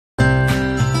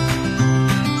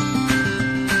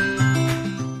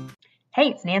Hey,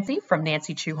 it's Nancy from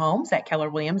Nancy Chu Homes at Keller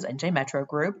Williams and J Metro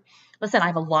Group. Listen, I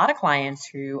have a lot of clients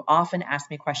who often ask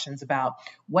me questions about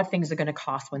what things are going to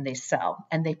cost when they sell.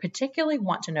 And they particularly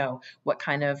want to know what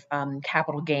kind of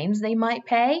capital gains they might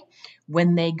pay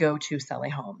when they go to sell a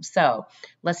home. So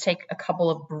let's take a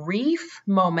couple of brief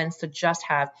moments to just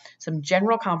have some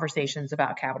general conversations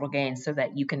about capital gains so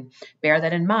that you can bear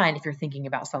that in mind if you're thinking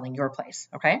about selling your place,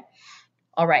 okay?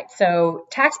 All right, so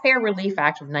Taxpayer Relief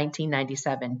Act of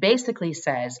 1997 basically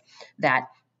says that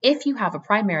if you have a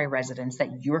primary residence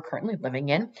that you are currently living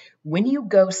in, when you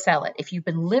go sell it, if you've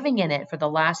been living in it for the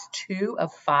last 2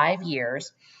 of 5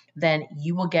 years, then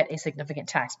you will get a significant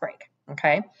tax break,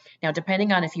 okay? Now,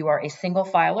 depending on if you are a single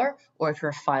filer or if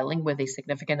you're filing with a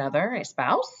significant other, a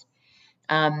spouse,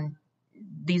 the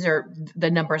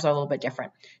numbers are a little bit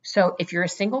different. So if you're a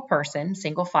single person,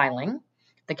 single filing,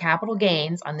 the capital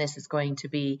gains on this is going to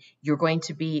be, you're going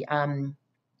to be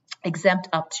exempt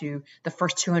up to the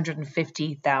first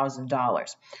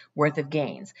 $250,000 worth of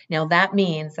gains. Now that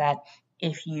means that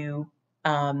if you,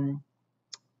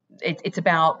 it's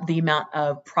about the amount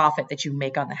of profit that you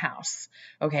make on the house.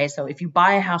 Okay, so if you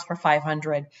buy a house for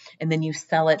 $500 and then you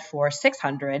sell it for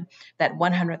 $600, that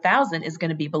 $100,000 is going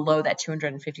to be below that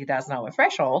 $250,000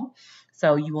 threshold.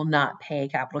 So you will not pay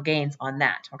capital gains on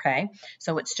that. Okay,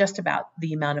 so it's just about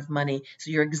the amount of money.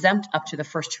 So you're exempt up to the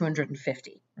first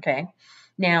 $250,000. Okay.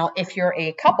 Now, if you're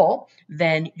a couple,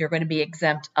 then you're going to be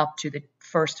exempt up to the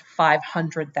first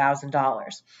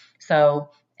 $500,000. So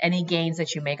any gains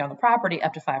that you make on the property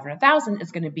up to $500,000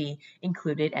 is going to be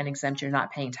included and exempt. You're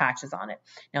not paying taxes on it.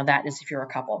 Now, that is if you're a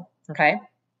couple. Okay.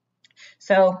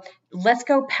 So let's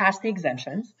go past the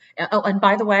exemptions. Oh, and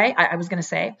by the way, I was going to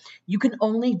say, you can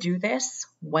only do this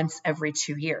once every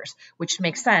 2 years, which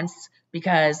makes sense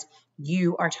because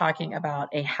you are talking about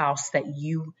a house that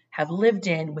you have lived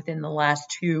in within the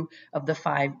last 2 of the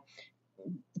 5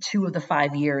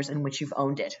 years in which you've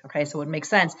owned it. Okay, so it makes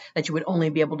sense that you would only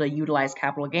be able to utilize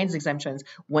capital gains exemptions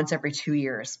once every 2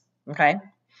 years. Okay.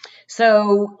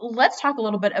 So let's talk a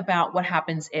little bit about what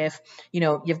happens if,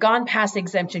 you've gone past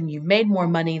exemption, you've made more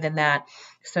money than that.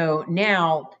 So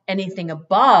now anything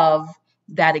above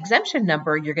that exemption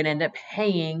number, you're going to end up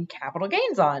paying capital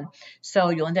gains on. So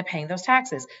you'll end up paying those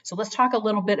taxes. So let's talk a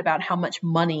little bit about how much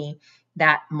money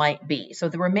that might be. So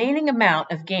the remaining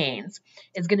amount of gains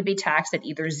is going to be taxed at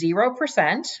either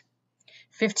 0%,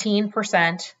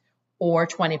 15%, or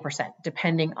 20%,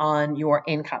 depending on your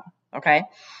income. Okay.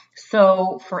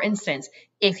 So for instance,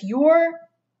 if your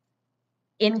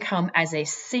income as a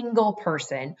single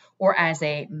person or as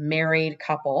a married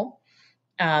couple,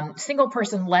 single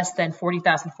person less than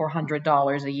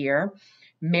 $40,400 a year,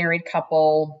 married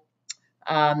couple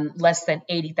less than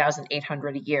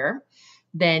 $80,800 a year,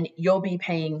 then you'll be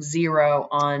paying 0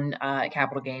 on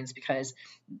capital gains because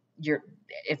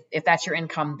if that's your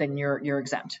income, then you're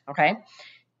exempt. Okay.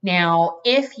 Now,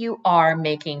 if you are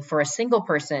making for a single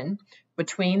person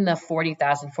between the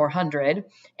 $40,400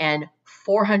 and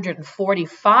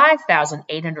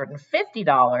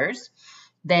 $445,850,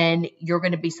 then you're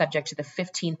going to be subject to the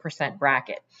 15%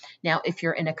 bracket. Now, if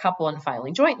you're in a couple and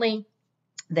filing jointly,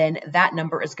 then that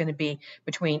number is going to be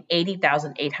between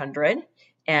 $80,800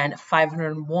 and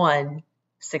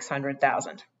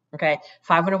 $501,600,000. Okay,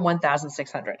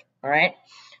 $501,600. All right.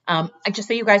 Just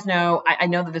so you guys know, I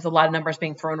know that there's a lot of numbers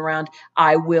being thrown around.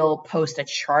 I will post a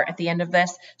chart at the end of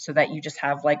this so that you just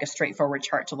have like a straightforward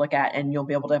chart to look at, and you'll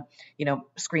be able to,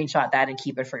 screenshot that and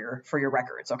keep it for your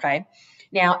records. Okay.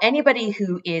 Now, anybody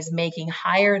who is making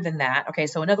higher than that, okay,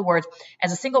 so in other words,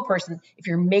 as a single person, if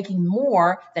you're making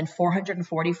more than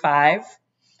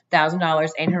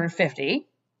 $445,850,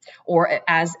 or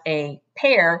as a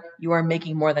pair, you are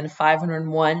making more than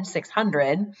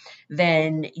 $501,600,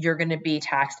 then you're going to be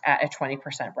taxed at a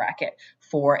 20% bracket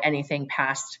for anything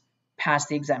past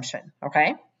the exemption.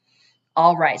 Okay.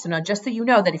 All right. So now just so you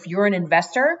know that if you're an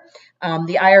investor,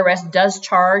 the IRS does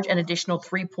charge an additional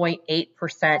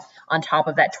 3.8% on top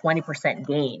of that 20%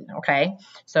 gain. Okay.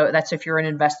 So that's if you're an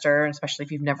investor, especially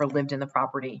if you've never lived in the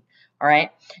property. All right.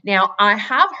 Now I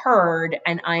have heard,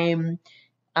 and I'm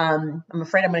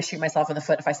afraid I'm going to shoot myself in the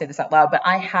foot if I say this out loud, but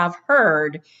I have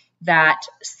heard that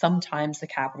sometimes the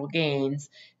capital gains,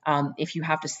 if you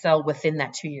have to sell within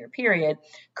that 2-year period,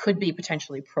 could be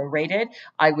potentially prorated.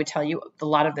 I would tell you a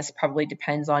lot of this probably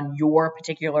depends on your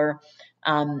particular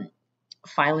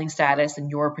filing status and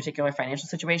your particular financial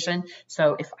situation.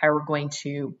 So if I were going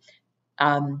to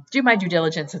do my due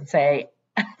diligence and say,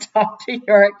 talk to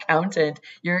your accountant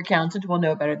will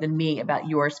know better than me about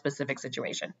your specific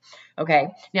situation. Okay.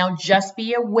 Now just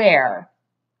be aware,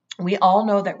 we all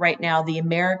know that right now the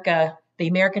The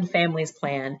American Families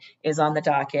Plan is on the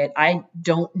docket. I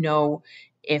don't know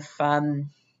if I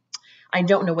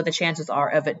don't know what the chances are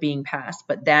of it being passed,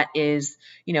 but that is,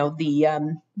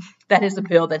 that is a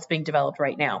bill that's being developed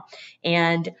right now.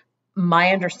 And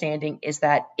my understanding is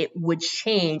that it would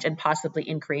change and possibly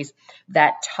increase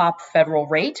that top federal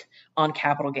rate on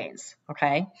capital gains.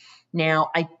 Okay. Now,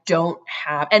 I don't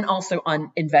have, and also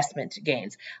on investment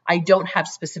gains, I don't have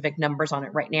specific numbers on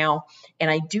it right now. And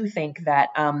I do think that,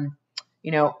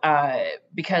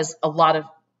 because a lot of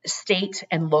state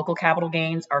and local capital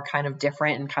gains are kind of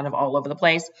different and kind of all over the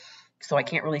place. So I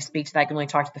can't really speak to that. I can only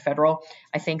talk to the federal.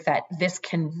 I think that this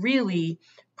can really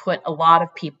put a lot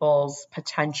of people's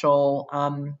potential,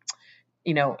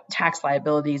 tax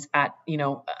liabilities at,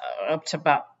 up to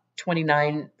about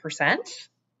 29%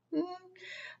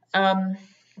 in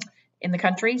the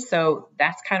country. So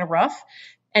that's kind of rough.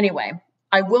 Anyway,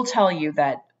 I will tell you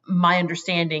that my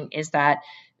understanding is that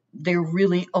they're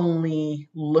really only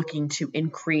looking to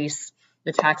increase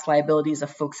the tax liabilities of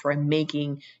folks who are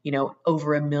making,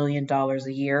 over $1 million a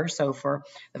year. So for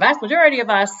the vast majority of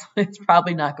us, it's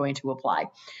probably not going to apply.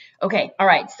 Okay. All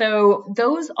right. So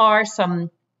those are some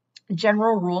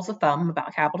general rules of thumb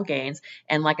about capital gains.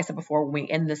 And like I said before, when we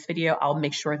end this video, I'll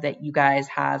make sure that you guys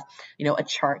have, a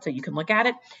chart so you can look at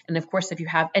it. And of course, if you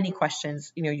have any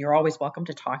questions, you're always welcome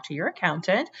to talk to your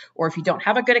accountant, or if you don't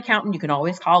have a good accountant, you can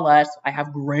always call us. I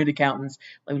have great accountants.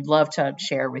 I would love to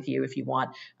share with you if you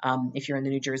want, if you're in the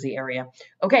New Jersey area.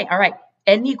 Okay. All right.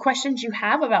 Any questions you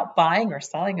have about buying or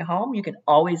selling a home, you can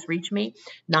always reach me,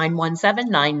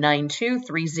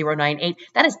 917-992-3098.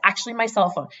 That is actually my cell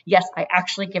phone. Yes, I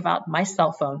actually give out my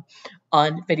cell phone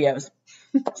on videos.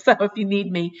 So if you need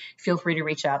me, feel free to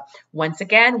reach out. Once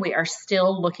again, we are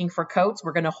still looking for coats.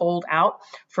 We're going to hold out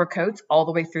for coats all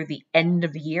the way through the end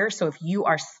of the year. So if you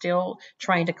are still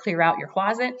trying to clear out your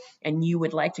closet and you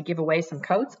would like to give away some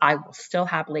coats, I will still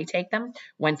happily take them.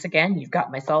 Once again, you've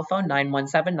got my cell phone,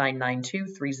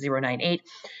 917-992-3098.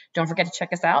 Don't forget to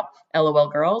check us out, LOL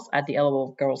Girls at the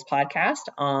LOL Girls podcast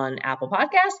on Apple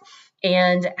Podcasts.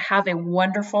 And have a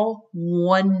wonderful,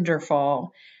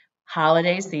 wonderful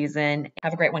holiday season.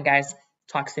 Have a great one, guys.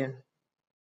 Talk soon.